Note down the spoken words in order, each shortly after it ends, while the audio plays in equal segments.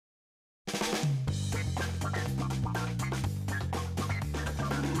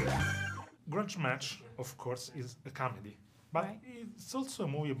Grudge Match, of course, is a comedy, but Right. it's also a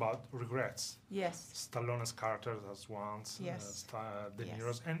movie about regrets. Yes. Stallone's characters as once, Yes. De Yes.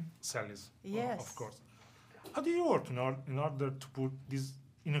 Niro's, and Sally's, Yes. of course. How do you work in order to put this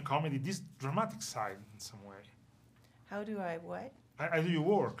in a comedy, this dramatic side in some way? How do I what? How do you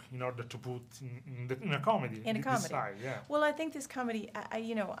work in order to put in a comedy? In a this comedy. side, yeah. Well, I think this comedy,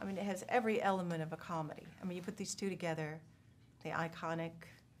 it has every element of a comedy. I mean, you put these two together, the iconic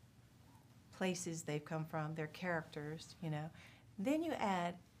places they've come from, their characters, Then you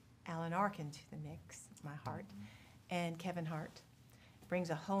add Alan Arkin to the mix, my heart, and Kevin Hart. Brings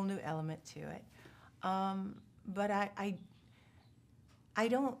a whole new element to it. But I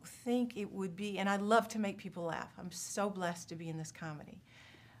don't think it would be, and I love to make people laugh. I'm so blessed to be in this comedy.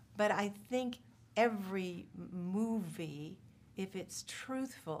 But I think every movie, if it's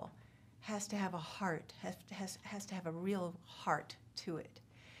truthful, has to have a heart, has to have a real heart to it.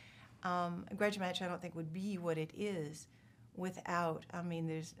 Grudge Match, I don't think, would be what it is without,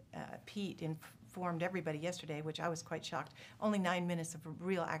 there's Pete informed everybody yesterday, which I was quite shocked, only 9 minutes of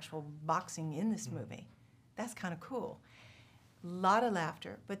real actual boxing in this movie. That's kind of cool. A lot of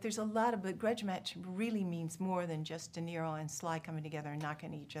laughter, but but Grudge Match really means more than just De Niro and Sly coming together and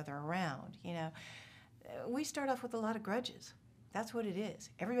knocking each other around, We start off with a lot of grudges. That's what it is.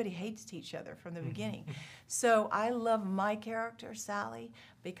 Everybody hates each other from the beginning. So I love my character, Sally,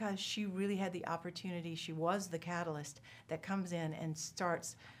 because she really had the opportunity. She was the catalyst that comes in and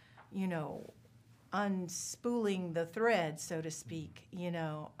starts, unspooling the thread, so to speak,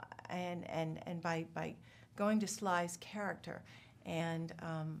 and by going to Sly's character and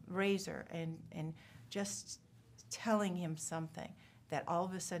Razor and just telling him something that all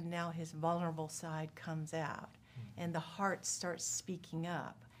of a sudden now his vulnerable side comes out. And the heart starts speaking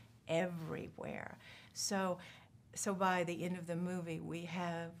up everywhere. So by the end of the movie,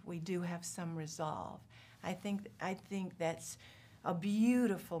 we do have some resolve. I think that's a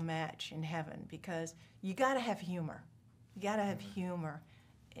beautiful match in heaven because you got to have humor. You got to have humor,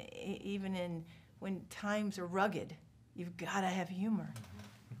 even when times are rugged. You've got to have humor.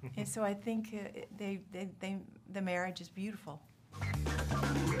 And so I think the marriage is beautiful.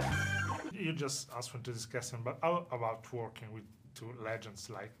 You just asked me to discuss him, but how about working with two legends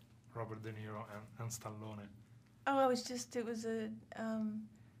like Robert De Niro and Stallone? Oh, it was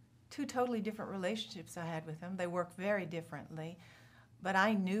two totally different relationships I had with them. They work very differently, but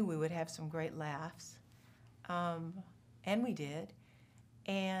I knew we would have some great laughs, and we did.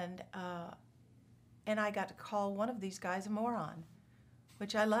 And I got to call one of these guys a moron,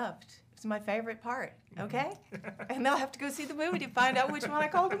 which I loved. It's my favorite part, okay? And they'll have to go see the movie to find out which one I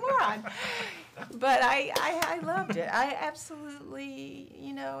called a moron. But I loved it. I absolutely,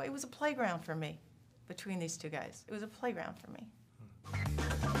 it was a playground for me between these two guys. It was a playground for me.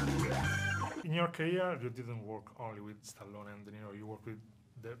 In your career, you didn't work only with Stallone and De Niro. You worked with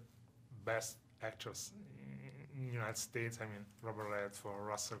the best actors in the United States. Robert Redford,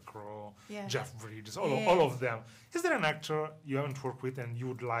 Russell Crowe, Yeah. Jeff Bridges, all of them. Is there an actor you haven't worked with and you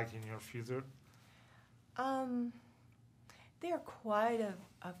would like in your future? There are quite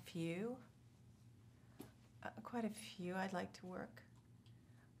a few. Quite a few I'd like to work.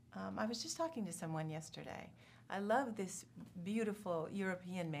 I was just talking to someone yesterday. I love this beautiful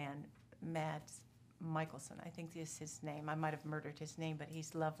European man, Mads Mikkelsen. I think this is his name. I might have murdered his name, but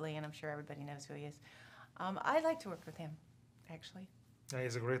he's lovely, and I'm sure everybody knows who he is. I'd like to work with him, actually. Yeah,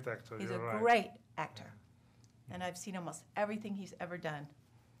 he's a great actor. He's You're a right. great actor, and I've seen almost everything he's ever done.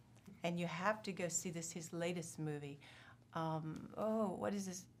 And you have to go see his latest movie. What is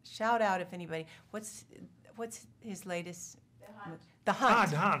this? Shout out if anybody. What's his latest? The Hunt. The Hunt.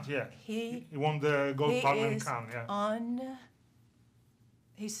 The Hunt, yeah. He won the Gold Palm in is Cannes, yeah.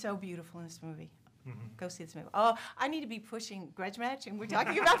 He's so beautiful in this movie. Go see this movie. Oh, I need to be pushing Grudge Match, and we're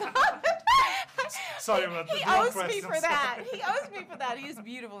talking about The Hunt. Sorry about that. He owes me for that. He owes me for that. He is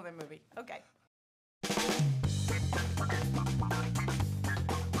beautiful in the movie. Okay.